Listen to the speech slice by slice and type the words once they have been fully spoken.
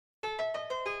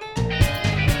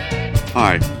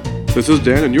Hi, this is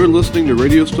Dan, and you're listening to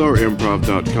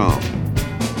RadiostarImprov.com.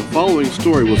 The following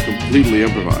story was completely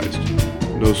improvised.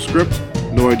 No script,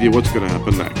 no idea what's going to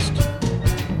happen next.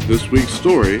 This week's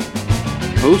story,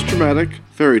 Post-Traumatic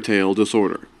Fairy Tale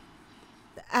Disorder.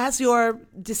 As your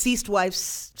deceased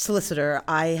wife's solicitor,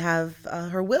 I have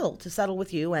her will to settle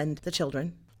with you and the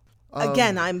children.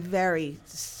 Again, I'm very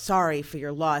sorry for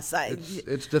your loss.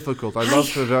 It's difficult. I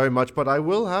loved her very much, but I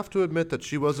will have to admit that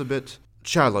she was a bit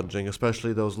challenging,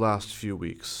 especially those last few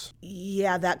weeks.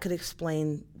 Yeah, that could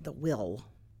explain the will.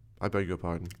 I beg your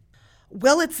pardon.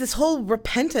 Well, it's this whole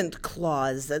repentant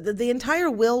clause. The entire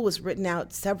will was written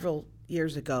out several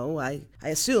years ago, I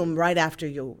assume right after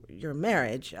your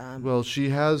marriage. Well, she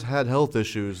has had health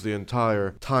issues the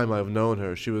entire time I've known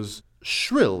her. She was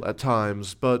shrill at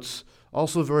times, but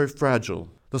also very fragile.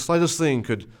 The slightest thing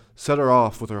could set her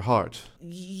off with her heart.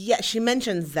 Yeah, she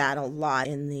mentions that a lot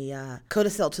in the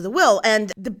codicil to the will.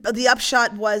 And the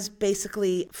upshot was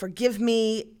basically, forgive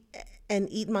me and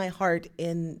eat my heart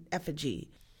in effigy.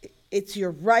 It's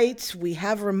your right. We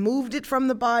have removed it from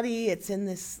the body. It's in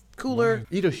this cooler.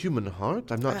 Eat a human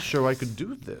heart? I'm not sure I could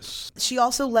do this. She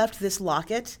also left this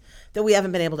locket that we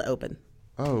haven't been able to open.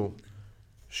 Oh,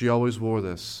 she always wore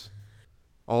this.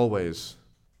 Always.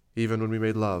 Even when we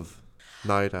made love,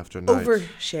 night after night.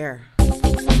 Overshare.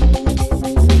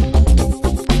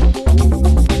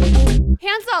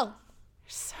 Hansel! You're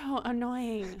so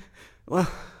annoying. Well,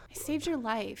 I saved your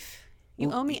life.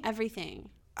 You owe me everything.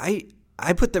 I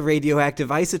put the radioactive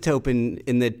isotope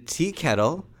in the tea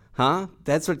kettle, huh?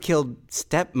 That's what killed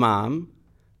stepmom.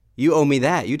 You owe me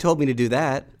that. You told me to do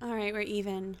that. All right, we're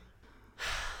even.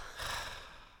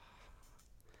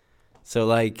 So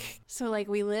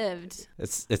we lived.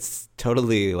 It's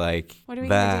totally like What are we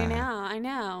that. going to do now? I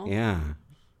know. Yeah.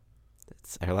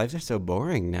 Our lives are so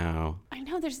boring now. I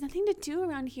know, there's nothing to do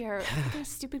around here. Look at a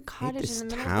stupid cottage This in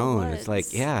the middle town. of the woods. It's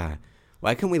like, yeah.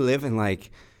 Why can't we live in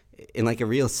a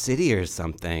real city or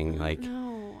something?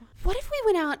 No. What if we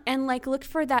went out and looked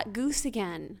for that goose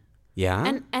again?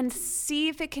 Yeah? And see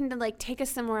if it can take us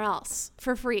somewhere else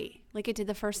for free, like it did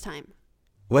the first time.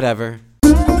 Whatever.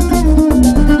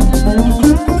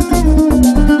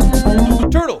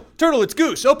 Turtle, it's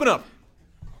Goose. Open up.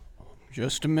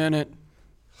 Just a minute.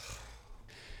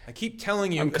 I keep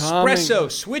telling you, I'm coming. espresso.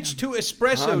 Switch to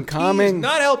espresso. I'm Tea coming. is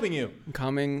not helping you. I'm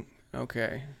coming.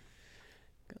 Okay.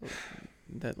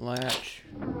 That latch.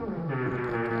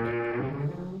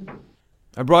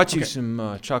 I brought you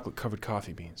some chocolate-covered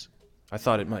coffee beans. I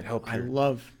thought it might help I you.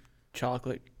 love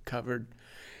chocolate-covered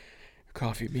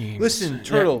coffee beans. Listen,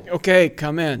 Turtle. Yeah. Okay,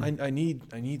 come in. I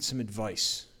need some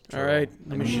advice. All right,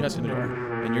 let me shut the door.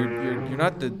 And you're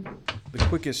not the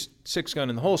quickest six-gun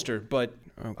in the holster, but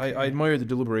Okay. I admire the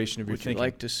deliberation of your Would you thinking.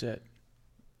 like to sit?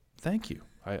 Thank you.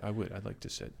 I would. I'd like to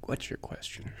sit. What's your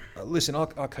question? Listen, I'll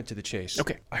cut to the chase.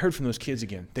 Okay. I heard from those kids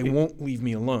again. They won't leave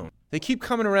me alone. They keep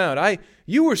coming around.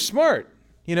 You were smart.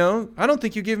 I don't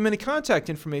think you gave them any contact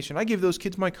information. I gave those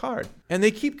kids my card. And they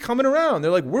keep coming around.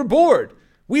 They're like, we're bored.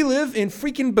 We live in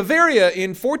freaking Bavaria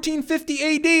in 1450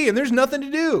 AD, and there's nothing to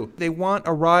do. They want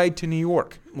a ride to New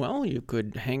York. Well, you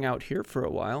could hang out here for a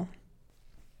while.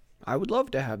 I would love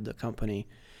to have the company.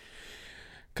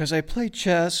 Because I play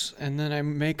chess, and then I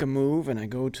make a move, and I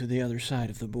go to the other side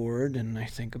of the board, and I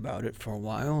think about it for a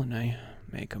while, and I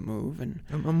make a move, and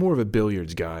I'm more of a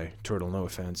billiards guy, Turtle, no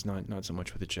offense. Not so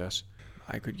much with the chess.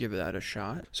 I could give that a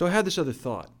shot. So I had this other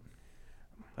thought.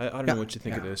 I don't know what you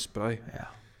think of this, but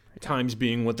times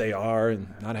being what they are and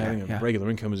not having a regular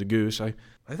income as a goose, I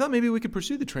thought maybe we could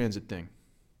pursue the transit thing.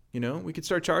 We could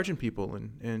start charging people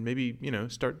and maybe,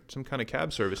 start some kind of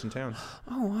cab service in town.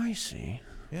 Oh, I see.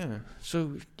 Yeah.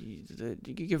 So you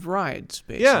give rides,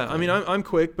 basically. Yeah, I mean, I'm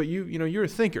quick, but you're a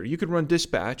thinker. You could run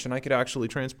dispatch, and I could actually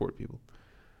transport people.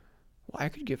 Well, I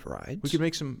could give rides. We could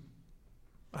make some.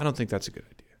 I don't think that's a good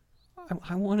idea.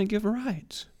 I want to give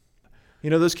rides.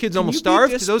 Those kids almost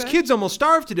starved. Those kids almost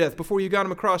starved to death before you got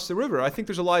them across the river. I think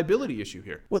there's a liability issue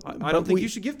here. Well, I don't think you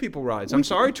should give people rides. I'm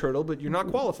sorry, Turtle, but you're not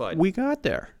qualified. We got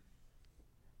there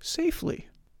safely.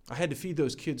 I had to feed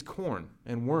those kids corn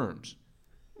and worms.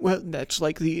 Well, that's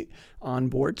like the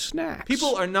onboard snacks.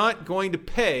 People are not going to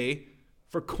pay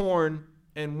for corn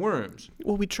and worms.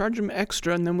 Well, we charge them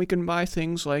extra, and then we can buy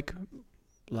things like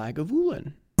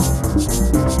Lagavulin.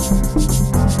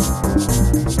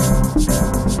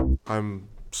 I'm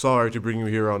sorry to bring you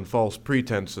here on false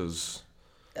pretenses.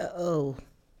 Uh-oh.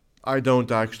 I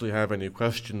don't actually have any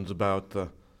questions about the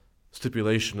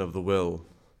stipulation of the will.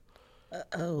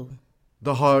 Uh-oh.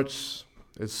 The heart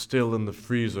is still in the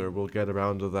freezer. We'll get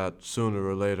around to that sooner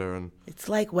or later, and It's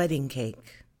like wedding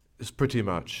cake. it's pretty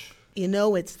much. You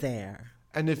know it's there.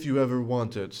 And if you ever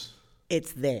want it,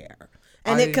 it's there.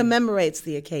 And it commemorates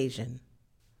the occasion.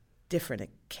 Different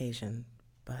occasion,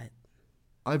 but...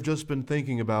 I've just been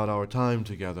thinking about our time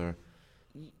together.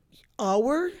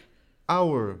 Our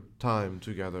time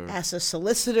together. As a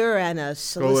solicitor and a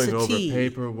solicitee. Going over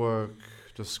paperwork,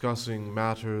 discussing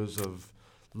matters of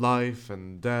life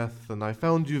and death, and I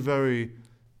found you very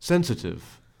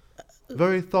sensitive,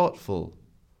 very thoughtful.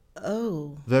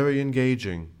 Oh. Very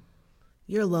engaging.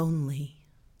 You're lonely.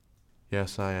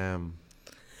 Yes, I am.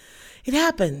 It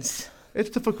happens. It's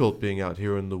difficult being out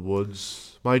here in the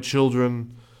woods. My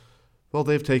children, well,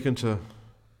 they've taken to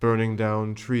burning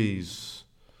down trees.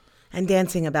 And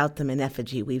dancing about them in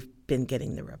effigy. We've been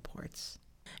getting the reports.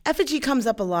 Effigy comes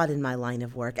up a lot in my line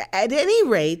of work. At any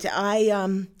rate, I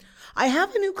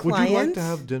have a new client. Would you like to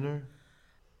have dinner?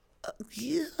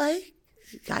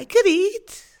 I could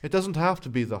eat. It doesn't have to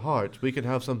be the heart. We can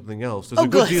have something else. There's a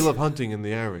good good deal of hunting in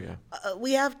the area.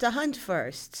 We have to hunt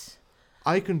first.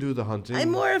 I can do the hunting.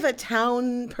 I'm more of a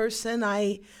town person.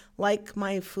 I like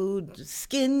my food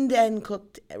skinned and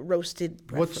cooked,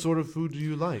 roasted. What sort of food do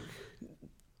you like?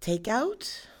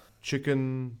 Takeout?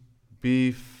 Chicken,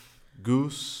 beef,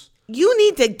 goose. You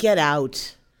need to get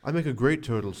out. I make a great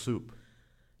turtle soup.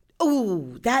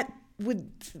 Oh, that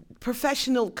would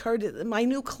professional courtesy. My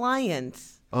new client.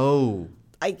 Oh,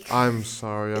 I'm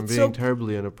sorry. I'm being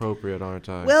terribly inappropriate, aren't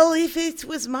I? Well, if it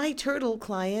was my turtle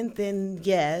client, then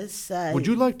yes. Would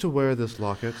you like to wear this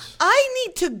locket? I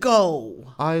need to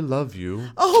go. I love you.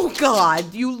 Oh,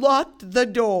 God, you locked the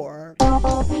door.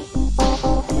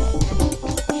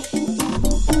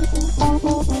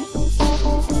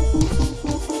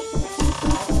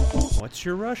 What's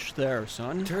your rush there,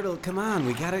 son? Turtle, come on.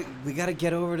 We gotta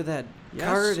get over to that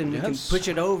cart and we can push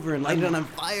it over and light it on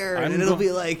fire and it'll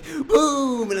be like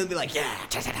boom and it'll be like yeah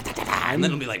and then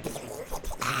it'll be like Mom,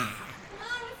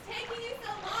 it's taking you so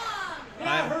long.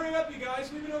 Yeah, hurry up, you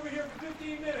guys. We've been over here for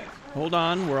 15 minutes. Hold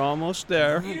on, we're almost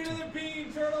there. Eat another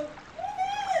bean, Turtle.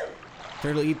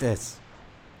 Turtle, eat this.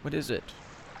 What is it?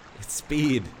 It's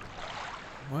speed.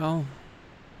 Well,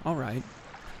 all right.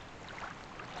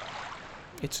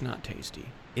 It's not tasty.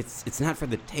 It's not for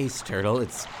the taste, Turtle.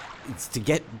 It's to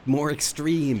get more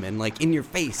extreme and like in your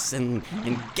face and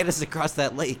get us across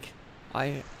that lake.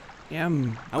 I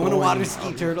want to water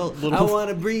ski, Turtle. I want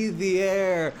to breathe the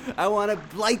air. I want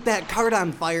to light that cart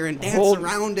on fire and dance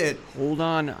around it. Hold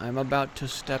on, I'm about to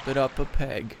step it up a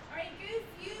peg. All right, Goose,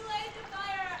 you light the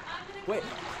fire. I'm going to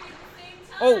come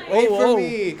Oh, at the same time. Wait for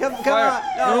me. Come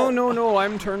on. No,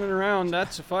 I'm turning around.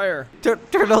 That's a fire.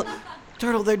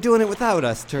 Turtle, they're doing it without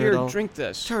us, Turtle. Here, drink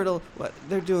this. Turtle, what?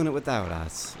 They're doing it without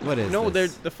us. What is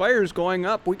this? The fire's going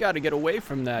up. We got to get away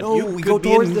from that. No, we go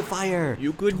towards the fire.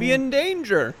 You could be in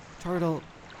danger. Turtle.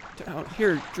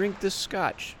 Here, drink this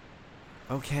scotch.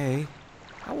 Okay.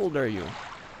 How old are you?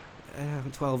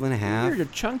 12 and a half. You're a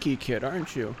chunky kid,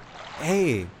 aren't you?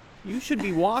 Hey. You should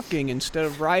be walking instead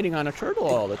of riding on a turtle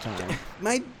all the time.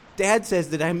 My dad says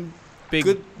that I'm big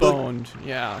boned.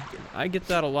 Yeah, I get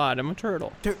that a lot. I'm a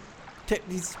turtle.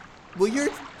 Well, you're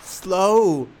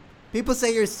slow. People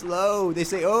say you're slow. They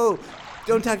say, oh,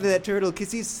 don't talk to that turtle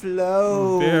because he's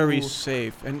slow. Very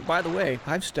safe. And by the way,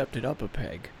 I've stepped it up a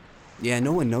peg. Yeah,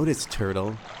 no one noticed,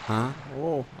 Turtle. Huh?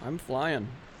 Oh, I'm flying.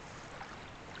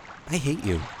 I hate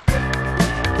you.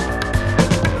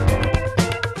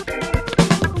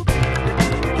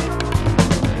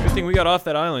 Good thing we got off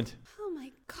that island. Oh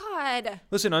my God.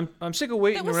 Listen, I'm sick of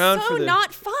waiting That was around so for the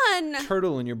not fun.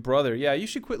 turtle and your brother. Yeah, you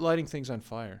should quit lighting things on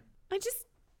fire.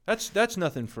 That's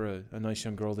nothing for a nice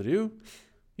young girl to do.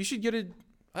 You should get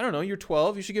I don't know, you're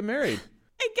 12, you should get married.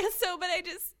 I guess so, but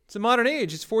It's a modern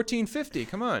age. It's 1450.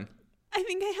 Come on. I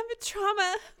think I have a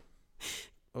trauma.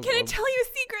 Can I tell you a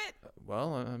secret?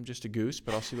 Well, I'm just a goose,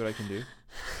 but I'll see what I can do.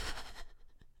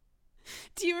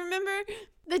 Do you remember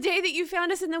the day that you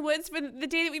found us in the woods, the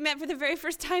day that we met for the very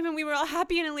first time and we were all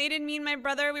happy and elated, me and my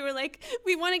brother, we were like,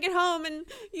 we want to get home, and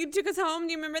you took us home.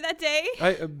 Do you remember that day?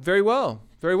 Very well.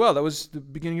 Very well. That was the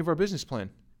beginning of our business plan.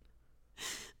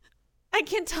 I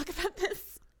can't talk about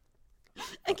this.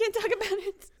 I can't talk about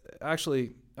it.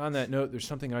 Actually, on that note, there's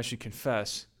something I should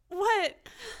confess. What?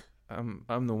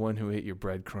 I'm the one who ate your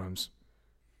breadcrumbs.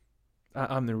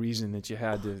 I'm the reason that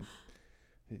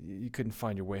you couldn't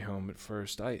find your way home at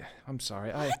first. I'm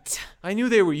sorry. What? I knew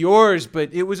they were yours,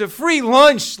 but it was a free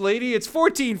lunch, lady. It's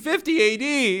 1450 AD,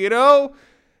 you know?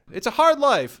 It's a hard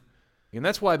life. And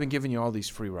that's why I've been giving you all these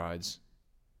free rides.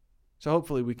 So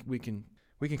hopefully we can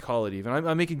call it even.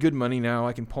 I'm making good money now.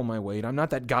 I can pull my weight. I'm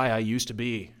not that guy I used to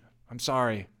be. I'm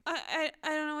sorry. I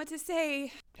don't know what to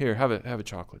say. Here, have a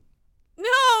chocolate.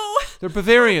 No! They're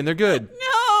Bavarian. They're good. No!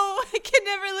 I can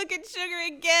never look at sugar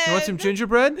again. You want some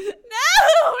gingerbread? No.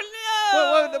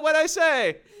 What'd I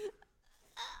say?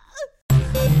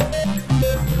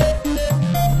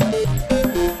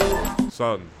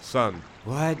 Son.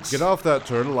 What? Get off that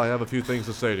turtle. I have a few things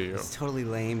to say to you. It's totally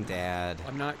lame, Dad.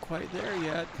 I'm not quite there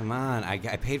yet. Come on, I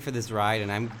paid for this ride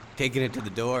and I'm taking it to the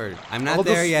door. I'm not I'll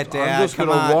there just- yet, Dad. I'm just come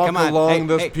gonna on, walk come on. along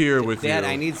this Hey, pier with Dad, you.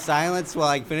 I need silence while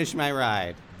I finish my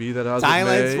ride. Be that as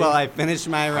Silence it may, while I finish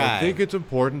my ride. I think it's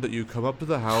important that you come up to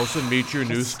the house and meet your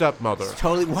new stepmother.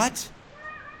 Totally. What?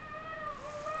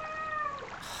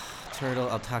 Turtle,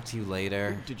 I'll talk to you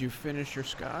later. Did you finish your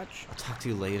scotch? I'll talk to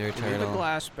you later, Give me the Turtle.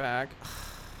 glass back.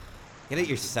 Get it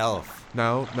yourself.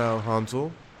 Now,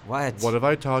 Hansel, What? what have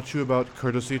I taught you about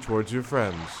courtesy towards your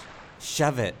friends?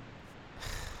 Shove it.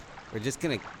 We're just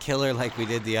gonna kill her like we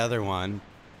did the other one.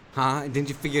 Huh? Didn't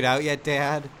you figure it out yet,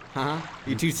 Dad? Huh?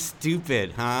 You're too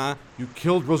stupid, huh? You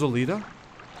killed Rosalita?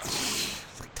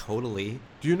 Like, totally.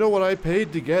 Do you know what I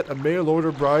paid to get a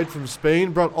mail-order bride from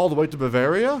Spain brought all the way to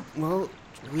Bavaria? Well,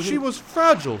 She was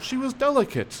fragile. She was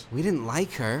delicate. We didn't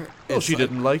like her. Well, It's she like-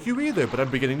 didn't like you either, but I'm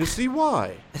beginning to see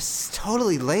why. This is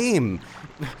totally lame.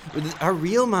 Our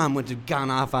real mom wouldn't have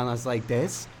gone off on us like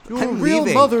this. Your I'm real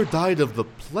leaving. mother died of the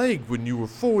plague when you were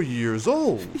 4 years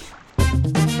old.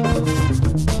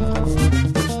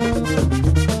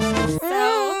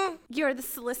 So, you're the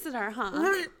solicitor, huh?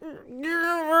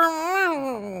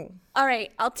 All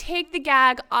right, I'll take the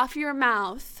gag off your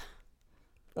mouth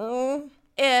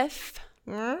if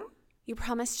you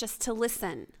promise just to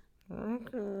listen.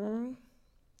 All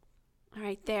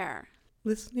right, there.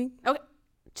 Listening? Okay,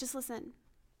 just listen.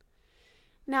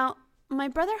 Now, my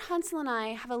brother Hansel and I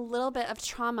have a little bit of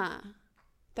trauma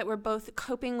that we're both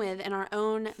coping with in our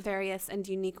own various and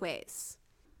unique ways.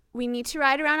 We need to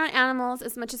ride around on animals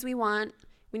as much as we want.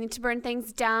 We need to burn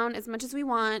things down as much as we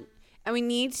want. And we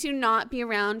need to not be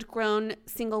around grown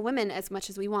single women as much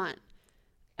as we want.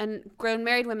 And grown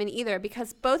married women either,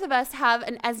 because both of us have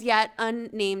an as yet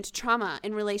unnamed trauma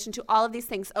in relation to all of these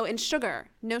things. Oh, and sugar.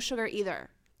 No sugar either.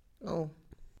 Oh,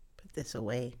 put this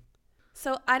away.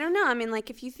 So I don't know. I mean, like,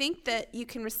 if you think that you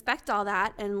can respect all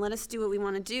that and let us do what we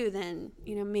want to do, then,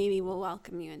 you know, maybe we'll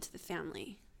welcome you into the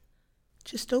family.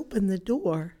 Just open the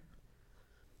door.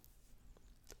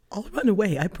 I'll run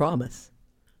away, I promise.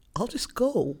 I'll just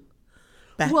go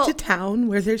back Well- to town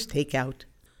where there's takeout.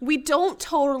 We don't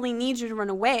totally need you to run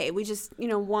away. We just, you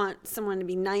know, want someone to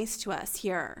be nice to us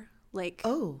here. Like,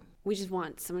 Oh, we just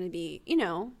want someone to be, you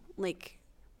know, like,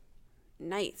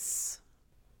 nice.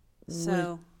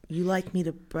 So, would you like me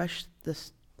to brush the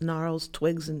snarls,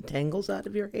 twigs, and tangles out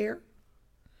of your hair?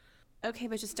 okay,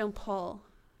 but just don't pull.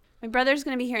 My brother's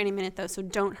going to be here any minute, though, so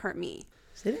don't hurt me.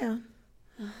 Sit down.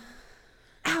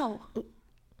 Ow.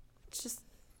 It's just,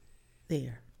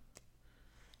 There.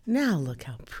 Now look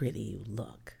how pretty you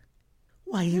look.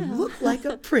 Why, you look like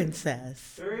a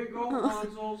princess. There you go,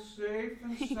 Hansel. Safe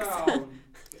and sound.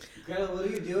 Gretel, what are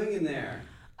you doing in there?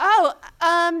 oh,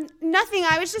 nothing.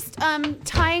 I was just,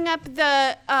 tying up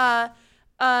the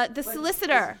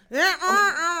solicitor.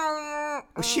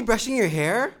 Was she brushing your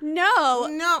hair? No.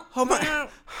 No. Oh my!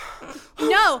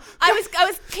 No. I was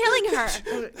killing her.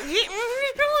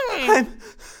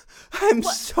 I'm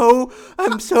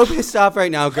so pissed off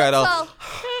right now, Gretel. Well,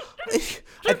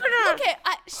 okay,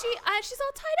 she's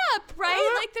all tied up,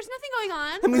 right? Like, there's nothing going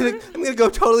on. I'm gonna go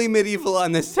totally medieval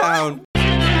on this town.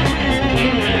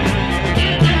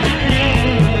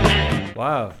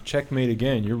 Wow, checkmate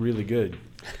again. You're really good.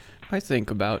 I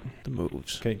think about the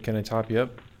moves. Can I top you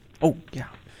up? Oh, yeah.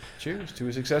 Cheers to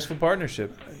a successful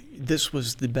partnership. This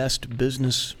was the best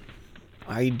business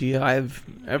idea I've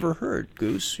ever heard,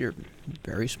 Goose. You're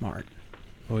very smart.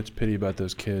 Oh, it's pity about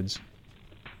those kids.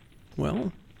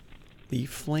 Well, the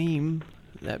flame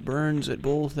that burns at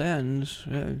both ends,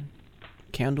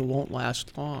 candle won't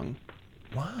last long.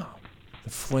 Wow. The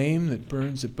flame that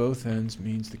burns at both ends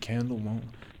means the candle won't.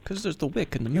 Because there's the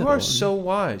wick in the You middle. are and- so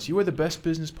wise. You are the best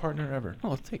business partner ever.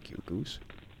 Oh, thank you, Goose.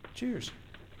 Cheers.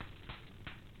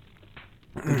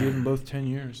 They gave them both 10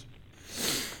 years.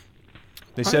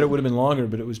 They said it would have been longer,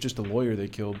 but it was just a lawyer they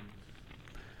killed.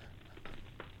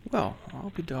 Well, I'll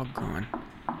be doggone.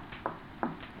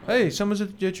 Hey, someone's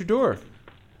at your door.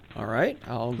 All right,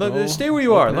 I'll go. Stay where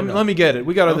you are. open it up. Let me get it.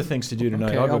 We got other things to do tonight.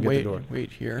 Okay, I'll go wait, get the door.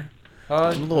 Wait here.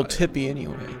 I'm a little tippy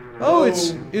anyway. Oh,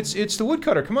 it's the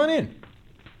woodcutter. Come on in.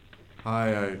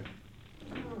 Hi, I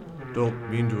don't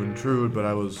mean to intrude, but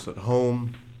I was at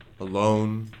home,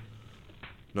 alone,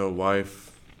 no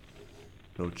wife,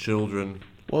 no children.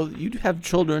 Well, you have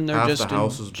children. They're Half just the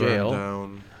house in is jail.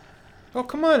 burned down. Oh,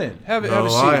 come on in. Have a No,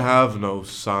 seat. I have no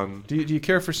son. Do you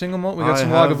care for single malt? We got I some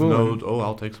have Lagavulin. Oh,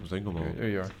 I'll take some single malt. There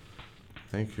you are.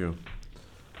 Thank you.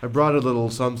 I brought a little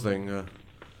something.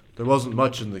 There wasn't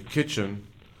much in the kitchen.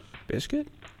 Biscuit?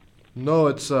 No,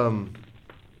 it's,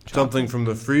 something from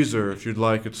the freezer, if you'd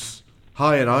like. It's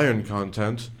high in iron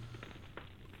content.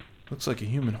 Looks like a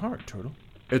human heart, Turtle.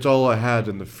 It's all I had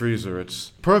in the freezer.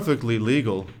 It's perfectly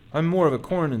legal. I'm more of a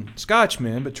corn and scotch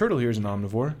man, but Turtle here's an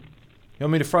omnivore. You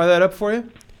want me to fry that up for you?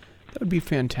 That would be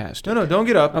fantastic. No, don't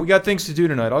get up. We got things to do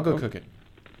tonight. I'll go cook it.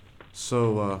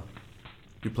 So,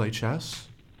 you play chess?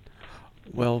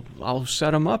 Well, I'll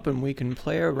set 'em up and we can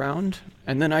play around,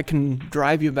 and then I can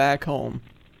drive you back home.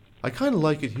 I kind of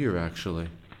like it here, actually.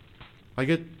 I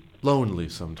get lonely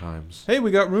sometimes. Hey,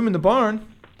 we got room in the barn.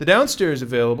 The downstairs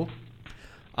available.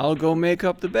 I'll go make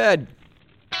up the bed.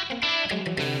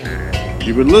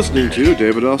 You've been listening to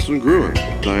David Austin Gruen,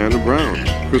 Diana Brown,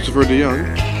 Christopher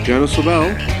DeYoung, Janice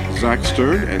Sobel, Zach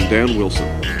Stern, and Dan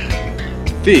Wilson.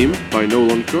 Theme by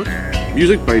Nolan Cook.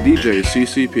 Music by DJ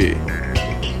CCP.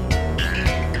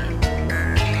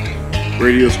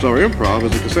 Radio Star Improv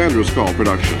is a Cassandra's Call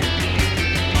production.